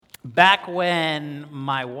Back when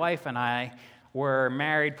my wife and I were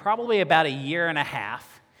married, probably about a year and a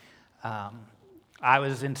half, I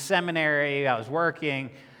was in seminary, I was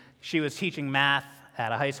working. She was teaching math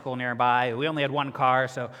at a high school nearby. We only had one car,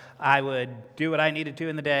 so I would do what I needed to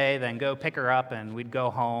in the day, then go pick her up, and we'd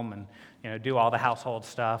go home and do all the household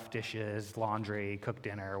stuff, dishes, laundry, cook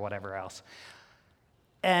dinner, whatever else.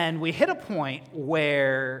 And we hit a point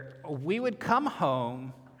where we would come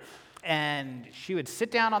home and she would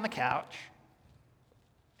sit down on the couch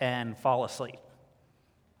and fall asleep.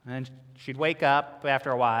 And then she'd wake up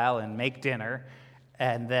after a while and make dinner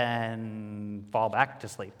and then fall back to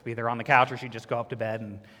sleep, either on the couch or she'd just go up to bed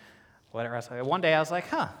and whatever else. One day I was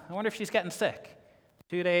like, I wonder if she's getting sick.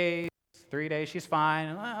 2 days, 3 days, she's fine.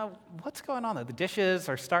 And, what's going on there? The dishes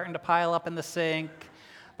are starting to pile up in the sink.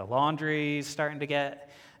 The laundry's starting to get,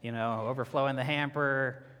 overflow in the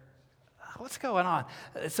hamper. What's going on?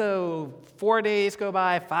 So 4 days go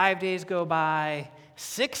by, 5 days go by,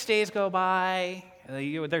 6 days go by.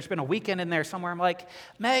 There's been a weekend in there somewhere. I'm like,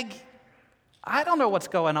 Meg, I don't know what's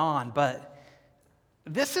going on, but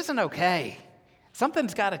this isn't okay.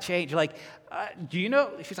 Something's got to change. Do you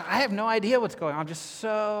know? She's like, I have no idea what's going on. I'm just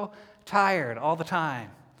so tired all the time.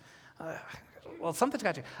 Well, something's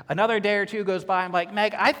got to. Another day or two goes by. I'm like,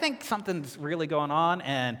 Meg, I think something's really going on,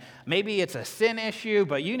 and maybe it's a sin issue,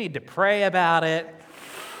 but you need to pray about it.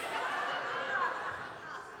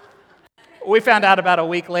 We found out about a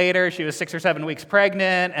week later she was 6 or 7 weeks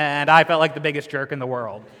pregnant, and I felt like the biggest jerk in the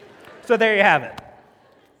world. So there you have it.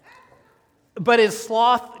 But is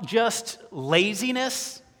sloth just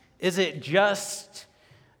laziness? Is it just,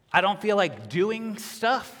 I don't feel like doing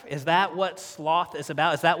stuff? Is that what sloth is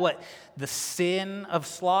about? Is that what the sin of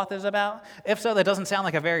sloth is about? If so, that doesn't sound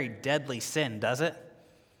like a very deadly sin, does it?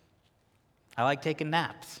 I like taking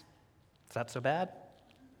naps. Is that so bad?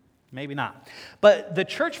 Maybe not. But the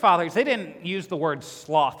church fathers, they didn't use the word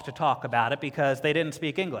sloth to talk about it because they didn't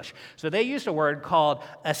speak English. So they used a word called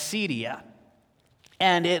acedia.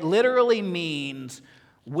 And it literally means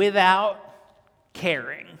without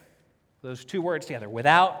caring. Those two words together,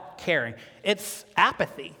 without caring. It's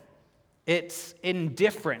apathy. It's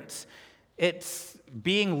indifference. It's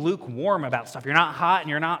being lukewarm about stuff. You're not hot and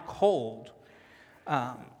you're not cold.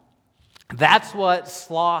 That's what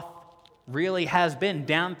sloth really has been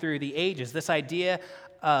down through the ages, this idea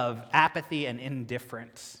of apathy and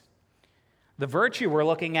indifference. The virtue we're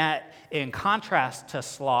looking at in contrast to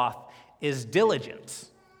sloth is diligence.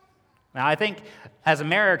 Now, I think as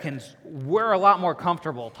Americans, we're a lot more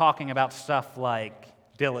comfortable talking about stuff like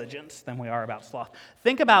diligence than we are about sloth.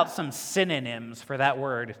 Think about some synonyms for that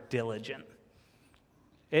word diligent.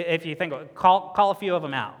 If you think, call a few of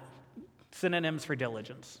them out. Synonyms for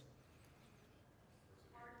diligence.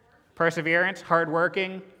 Perseverance,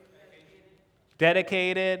 hardworking,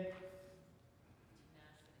 dedicated,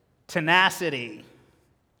 tenacity,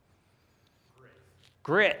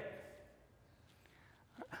 grit.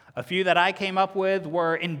 A few that I came up with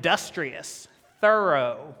were industrious,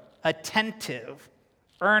 thorough, attentive,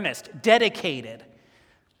 earnest, dedicated.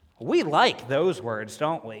 We like those words,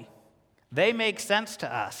 don't we? They make sense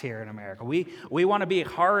to us here in America. We want to be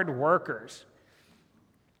hard workers.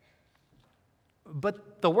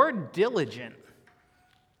 But the word diligent,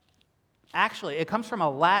 actually, it comes from a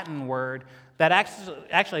Latin word that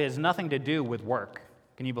actually has nothing to do with work.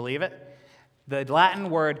 Can you believe it? The Latin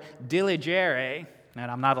word diligere,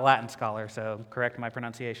 and I'm not a Latin scholar, so correct my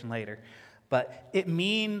pronunciation later, but it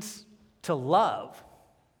means to love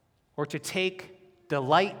or to take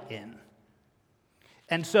delight in.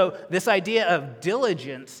 And so this idea of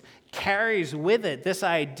diligence carries with it this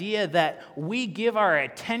idea that we give our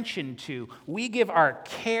attention to, we give our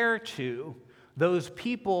care to those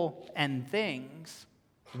people and things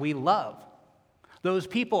we love, those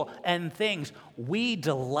people and things we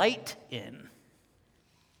delight in.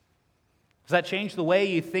 Does that change the way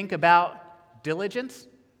you think about diligence?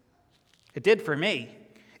 It did for me.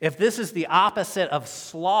 If this is the opposite of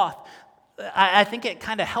sloth, I think it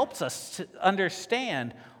kind of helps us to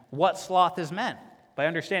understand what sloth is meant by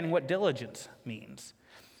understanding what diligence means.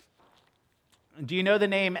 Do you know the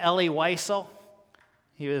name Elie Wiesel?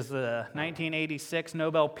 He was the 1986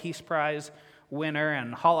 Nobel Peace Prize winner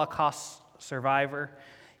and Holocaust survivor.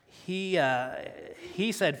 He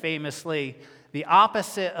said famously, the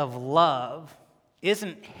opposite of love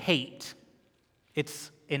isn't hate, it's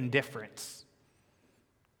indifference.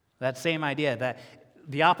 That same idea that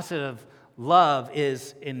the opposite of love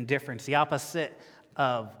is indifference. The opposite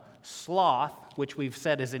of sloth, which we've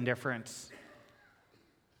said is indifference,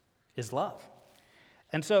 is love.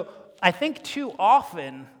 And so I think too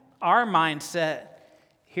often our mindset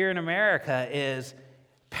here in America is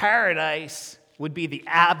Paradise would be the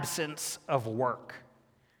absence of work.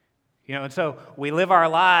 And so we live our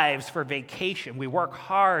lives for vacation. We work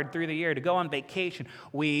hard through the year to go on vacation.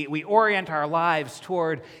 We orient our lives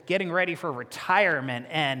toward getting ready for retirement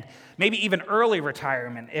and maybe even early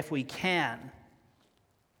retirement if we can.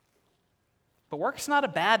 But work's not a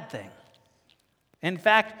bad thing. In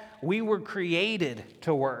fact, we were created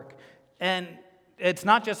to work. And it's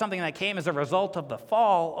not just something that came as a result of the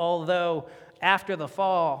fall, although after the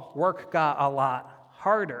fall, work got a lot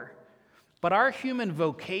harder. But our human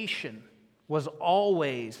vocation was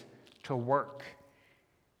always to work.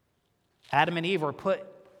 Adam and Eve were put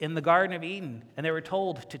in the Garden of Eden, and they were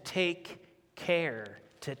told to take care,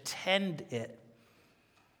 to tend it.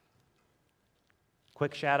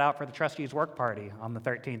 Quick shout out for the trustees' work party on the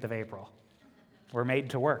 13th of April. We're made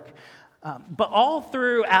to work. But all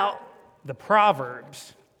throughout the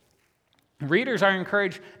Proverbs, readers are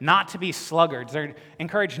encouraged not to be sluggards. They're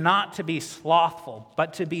encouraged not to be slothful,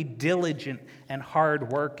 but to be diligent and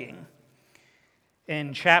hardworking.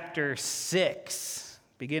 In chapter 6,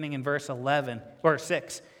 beginning in verse 11, or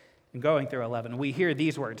 6, and going through 11, we hear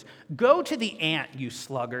these words: "Go to the ant, you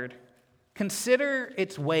sluggard. Consider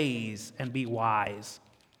its ways and be wise.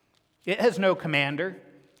 It has no commander,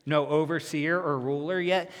 no overseer or ruler,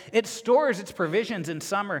 yet it stores its provisions in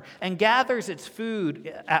summer and gathers its food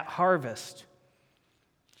at harvest.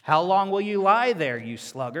 How long will you lie there, you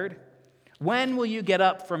sluggard? When will you get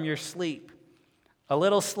up from your sleep? A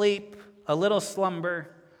little sleep, a little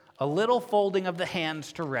slumber, a little folding of the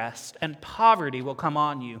hands to rest, and poverty will come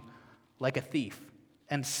on you like a thief,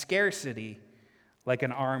 and scarcity like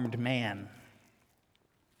an armed man."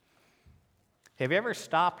 Have you ever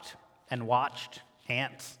stopped and watched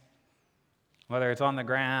ants? Whether it's on the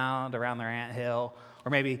ground, around their ant hill,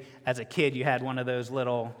 or maybe as a kid you had one of those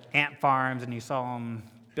little ant farms and you saw them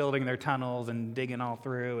building their tunnels and digging all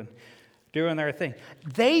through and doing their thing.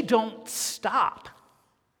 They don't stop,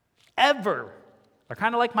 ever. They're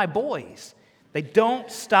kind of like my boys. They don't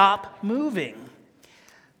stop moving.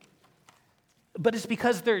 But it's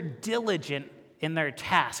because they're diligent in their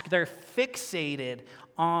task. They're fixated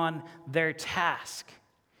on their task.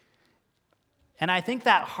 And I think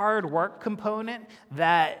that hard work component,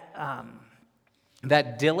 that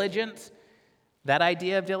diligence, that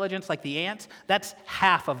idea of diligence, like the ants, that's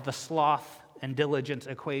half of the sloth and diligence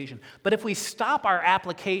equation. But if we stop our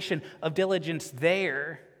application of diligence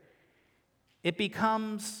there, it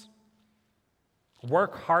becomes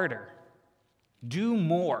work harder, do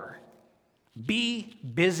more, be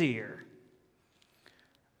busier.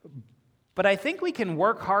 But I think we can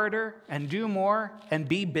work harder and do more and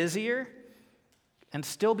be busier and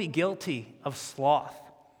still be guilty of sloth.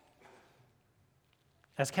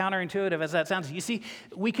 As counterintuitive as that sounds, you see,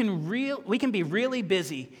 we can be really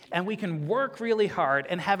busy and we can work really hard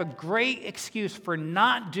and have a great excuse for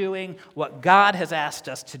not doing what God has asked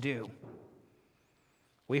us to do.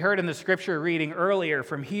 We heard in the scripture reading earlier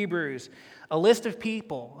from Hebrews a list of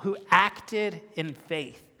people who acted in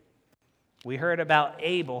faith. We heard about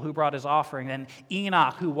Abel, who brought his offering, and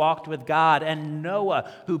Enoch, who walked with God, and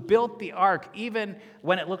Noah, who built the ark, even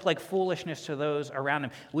when it looked like foolishness to those around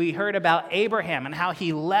him. We heard about Abraham and how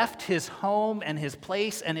he left his home and his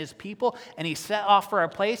place and his people, and he set off for a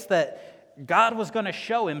place that God was going to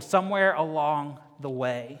show him somewhere along the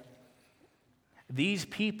way. These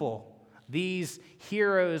people, these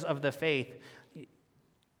heroes of the faith,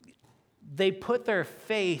 they put their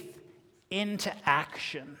faith into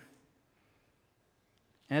action.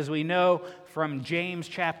 As we know from James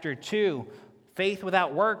chapter 2, faith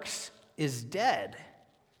without works is dead.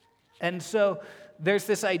 And so there's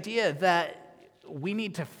this idea that we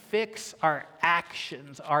need to fix our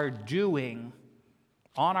actions, our doing,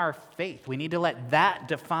 on our faith. We need to let that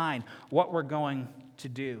define what we're going to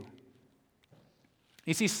do.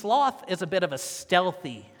 You see, sloth is a bit of a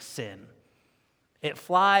stealthy sin. It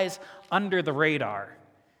flies under the radar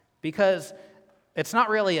because it's not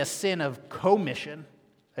really a sin of commission.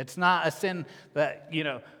 It's not a sin that,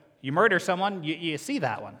 you murder someone, you see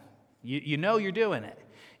that one. You know you're doing it.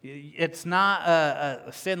 It's not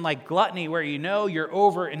a sin like gluttony where you're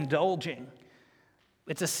overindulging.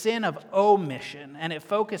 It's a sin of omission, and it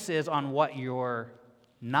focuses on what you're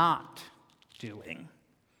not doing.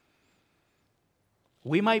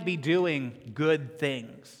 We might be doing good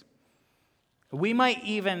things. We might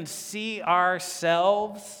even see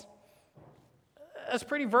ourselves as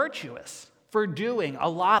pretty virtuous for doing a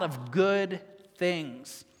lot of good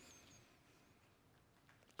things.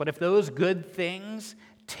 But if those good things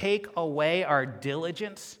take away our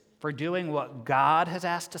diligence for doing what God has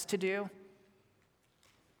asked us to do,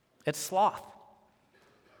 it's sloth.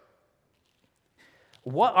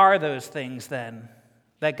 What are those things then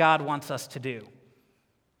that God wants us to do?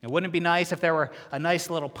 Wouldn't it be nice if there were a nice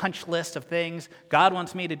little punch list of things God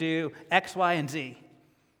wants me to do X, Y, and Z?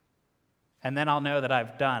 And then I'll know that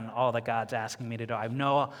I've done all that God's asking me to do.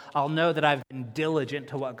 I'll know that I've been diligent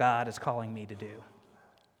to what God is calling me to do.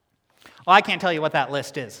 Well, I can't tell you what that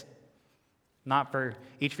list is. Not for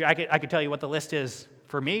each of you. I could tell you what the list is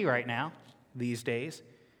for me right now, these days.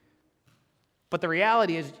 But the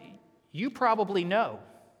reality is, you probably know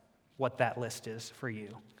what that list is for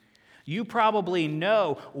you. You probably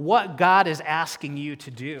know what God is asking you to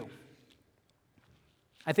do.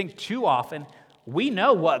 I think too often, we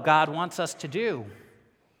know what God wants us to do,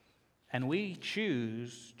 and we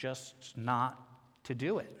choose just not to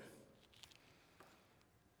do it.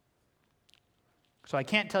 So I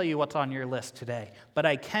can't tell you what's on your list today, but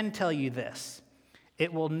I can tell you this.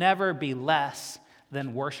 It will never be less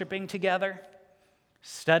than worshiping together,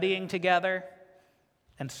 studying together,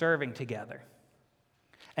 and serving together.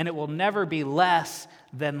 And it will never be less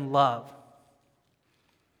than love.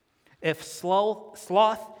 If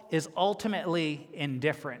sloth is ultimately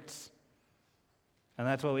indifference, and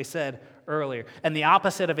that's what we said earlier, and the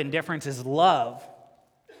opposite of indifference is love,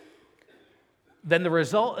 then the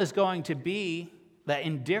result is going to be that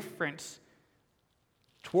indifference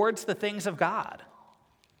towards the things of God.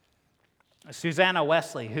 Susanna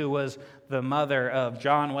Wesley, who was the mother of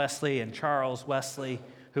John Wesley and Charles Wesley,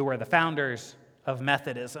 who were the founders of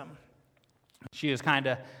Methodism. She is kind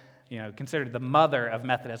of, considered the mother of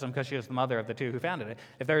Methodism because she was the mother of the two who founded it.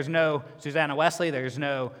 If there's no Susanna Wesley, there's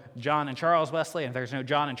no John and Charles Wesley. And if there's no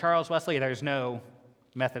John and Charles Wesley, there's no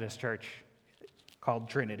Methodist church called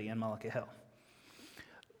Trinity in Mullica Hill.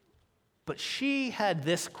 But she had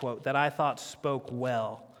this quote that I thought spoke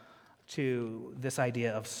well to this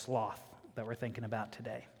idea of sloth that we're thinking about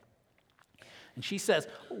today. And she says,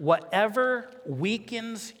 "Whatever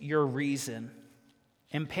weakens your reason,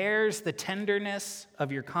 impairs the tenderness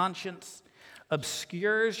of your conscience,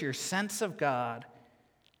 obscures your sense of God,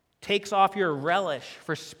 takes off your relish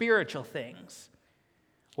for spiritual things,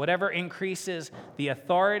 whatever increases the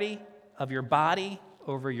authority of your body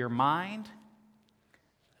over your mind,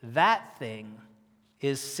 that thing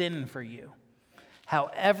is sin for you,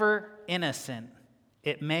 however innocent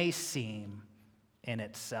it may seem in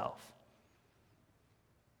itself."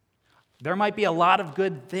 There might be a lot of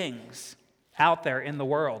good things out there in the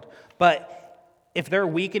world, but if they're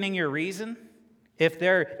weakening your reason, if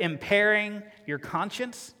they're impairing your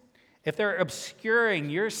conscience, if they're obscuring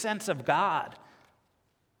your sense of God,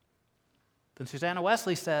 then Susanna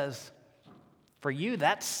Wesley says, for you,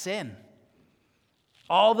 that's sin.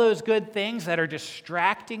 All those good things that are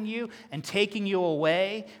distracting you and taking you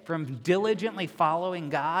away from diligently following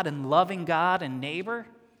God and loving God and neighbor,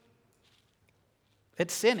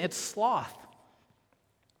 it's sin, it's sloth.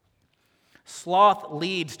 Sloth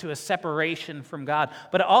leads to a separation from God,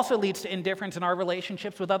 but it also leads to indifference in our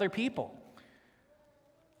relationships with other people.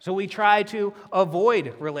 So we try to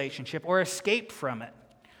avoid relationship or escape from it.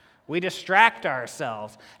 We distract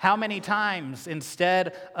ourselves. How many times,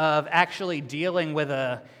 instead of actually dealing with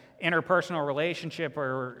an interpersonal relationship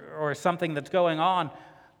or something that's going on,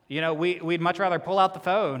 we'd much rather pull out the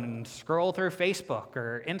phone and scroll through Facebook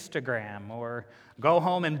or Instagram or go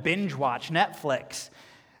home and binge watch Netflix,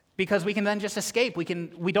 because we can then just escape. We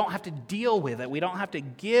don't have to deal with it. We don't have to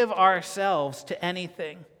give ourselves to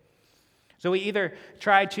anything. So we either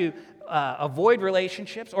try to avoid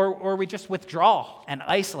relationships or we just withdraw and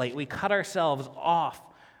isolate. We cut ourselves off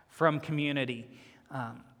from community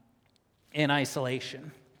in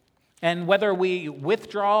isolation. And whether we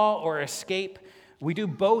withdraw or escape, we do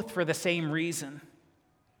both for the same reason.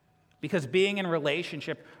 Because being in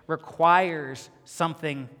relationship requires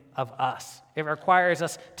something of us. It requires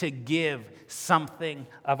us to give something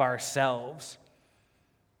of ourselves.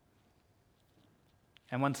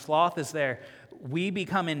 And when sloth is there, we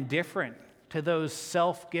become indifferent to those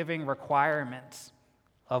self-giving requirements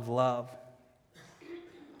of love.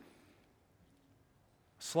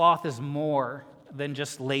 Sloth is more than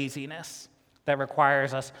just laziness that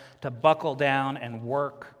requires us to buckle down and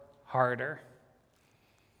work harder.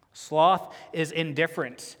 Sloth is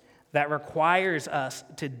indifference that requires us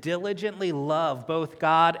to diligently love both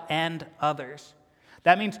God and others.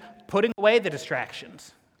 That means putting away the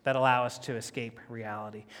distractions that allow us to escape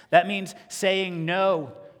reality. That means saying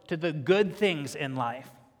no to the good things in life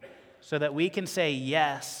so that we can say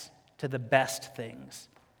yes to the best things.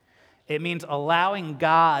 It means allowing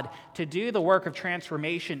God to do the work of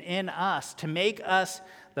transformation in us, to make us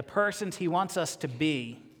the persons He wants us to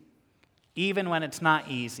be, even when it's not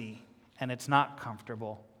easy and it's not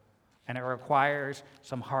comfortable and it requires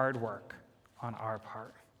some hard work on our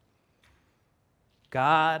part.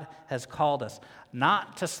 God has called us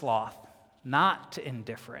not to sloth, not to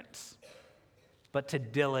indifference, but to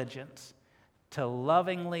diligence, to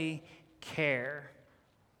lovingly care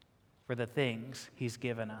for the things he's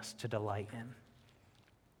given us to delight in.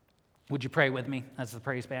 Would you pray with me as the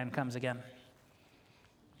praise band comes again?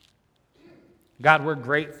 God, we're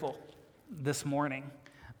grateful this morning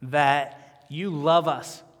that you love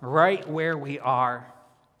us right where we are.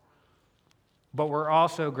 But we're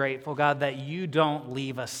also grateful, God, that you don't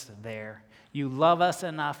leave us there. You love us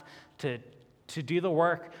enough to do the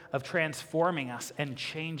work of transforming us and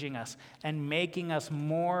changing us and making us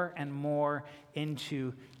more and more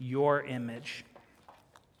into your image.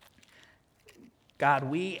 God,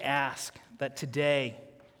 we ask that today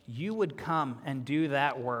you would come and do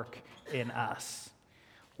that work in us.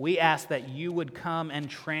 We ask that you would come and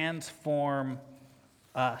transform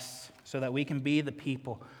us so that we can be the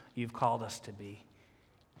people you've called us to be.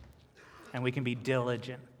 And we can be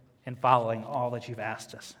diligent in following all that you've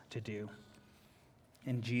asked us to do.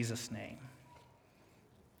 In Jesus' name,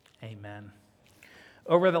 amen.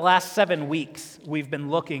 Over the last 7 weeks, we've been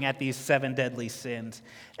looking at these 7 deadly sins.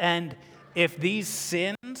 And if these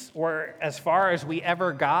sins were as far as we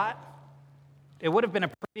ever got, it would have been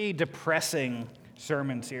a pretty depressing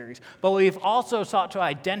sermon series. But we've also sought to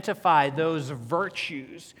identify those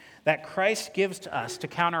virtues that Christ gives to us to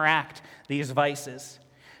counteract these vices.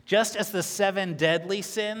 Just as the 7 deadly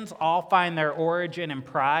sins all find their origin in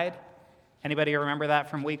pride. Anybody remember that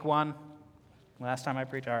from week 1? Last time I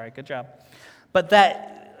preached? All right, good job. But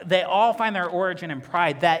that they all find their origin in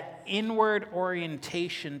pride, that inward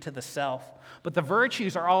orientation to the self. But the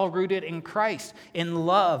virtues are all rooted in Christ, in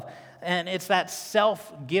love. And it's that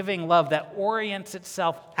self-giving love that orients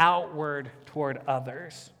itself outward toward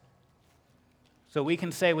others. So we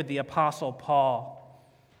can say with the Apostle Paul,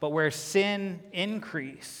 but where sin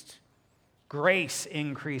increased, grace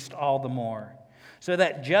increased all the more. So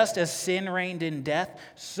that just as sin reigned in death,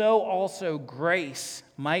 so also grace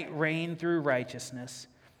might reign through righteousness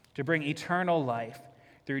to bring eternal life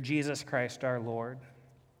through Jesus Christ our Lord.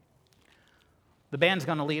 The band's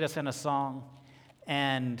going to lead us in a song,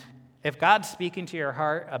 and if God's speaking to your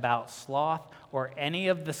heart about sloth or any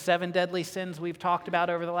of the 7 deadly sins we've talked about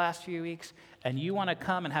over the last few weeks, and you want to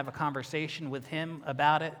come and have a conversation with him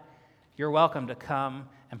about it, you're welcome to come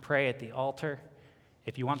and pray at the altar.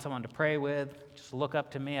 If you want someone to pray with, just look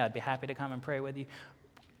up to me. I'd be happy to come and pray with you.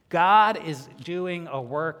 God is doing a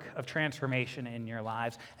work of transformation in your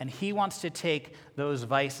lives, and he wants to take those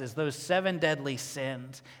vices, those 7 deadly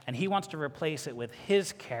sins, and he wants to replace it with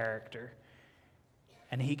his character.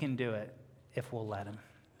 And he can do it if we'll let him.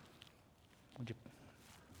 Would you?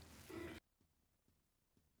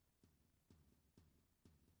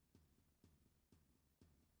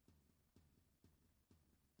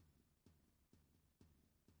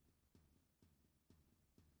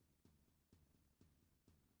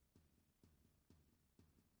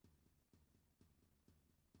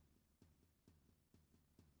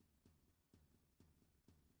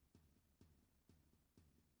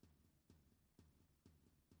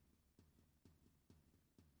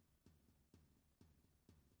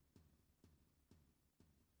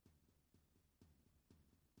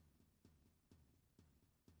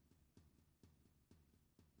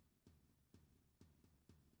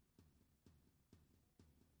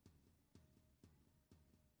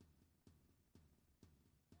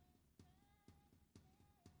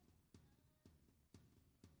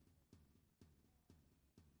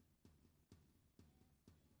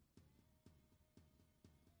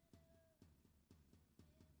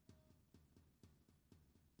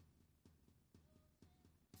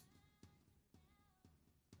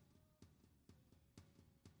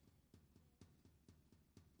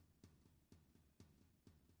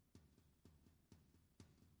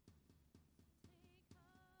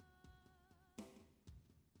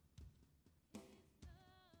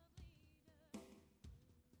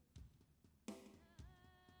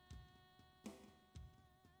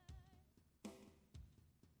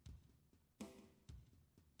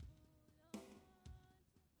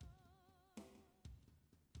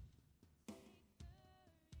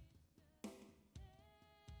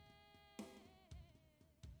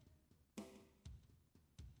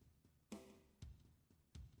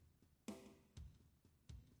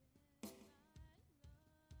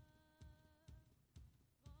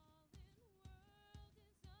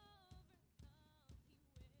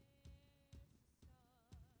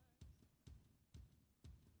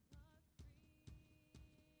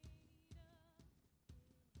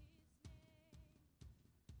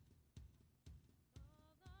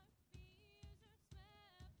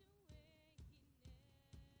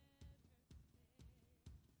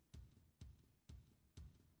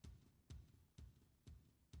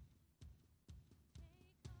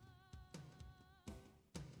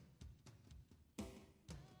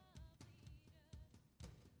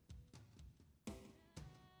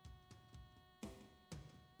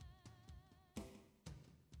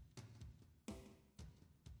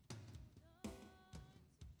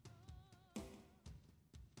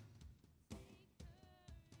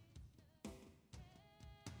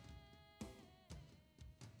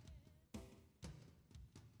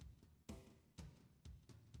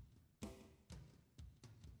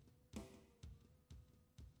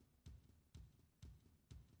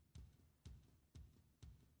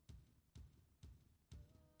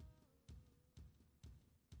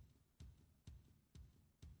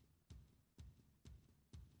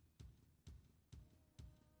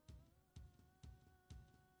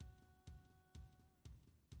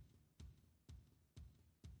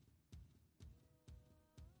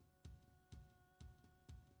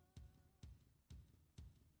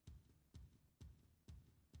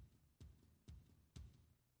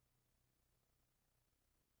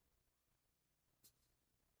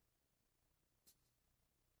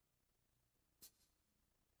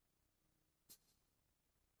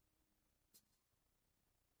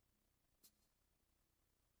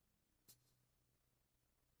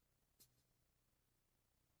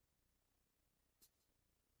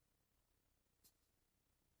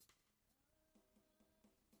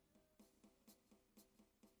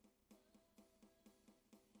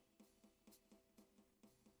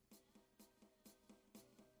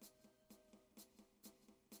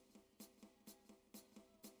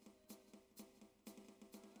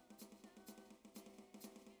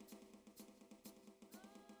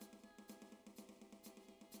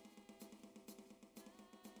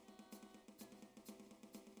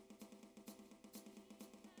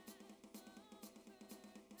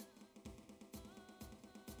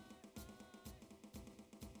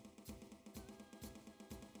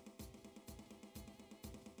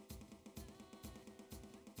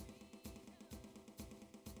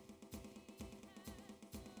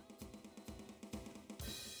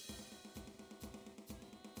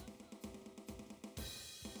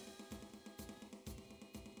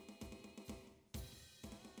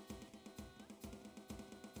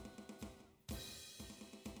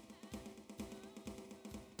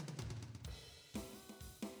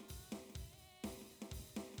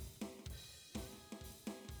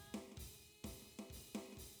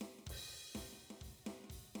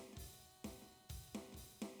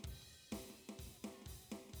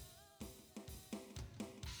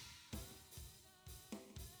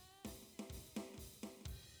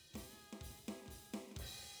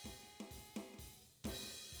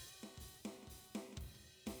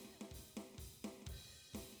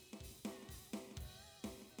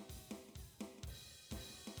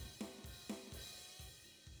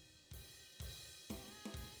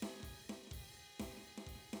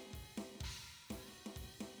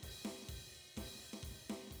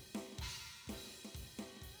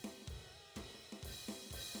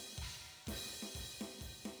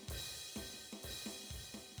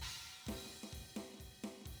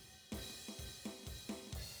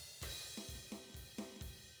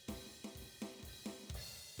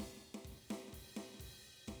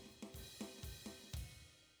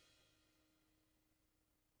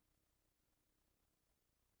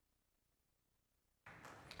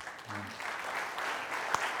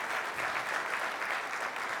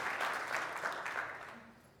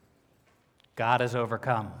 God has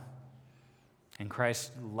overcome. In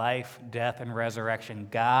Christ's life, death, and resurrection,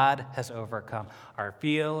 God has overcome our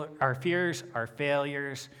fears, our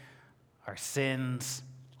failures, our sins,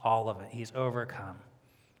 all of it. He's overcome.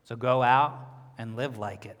 So go out and live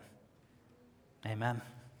like it. Amen.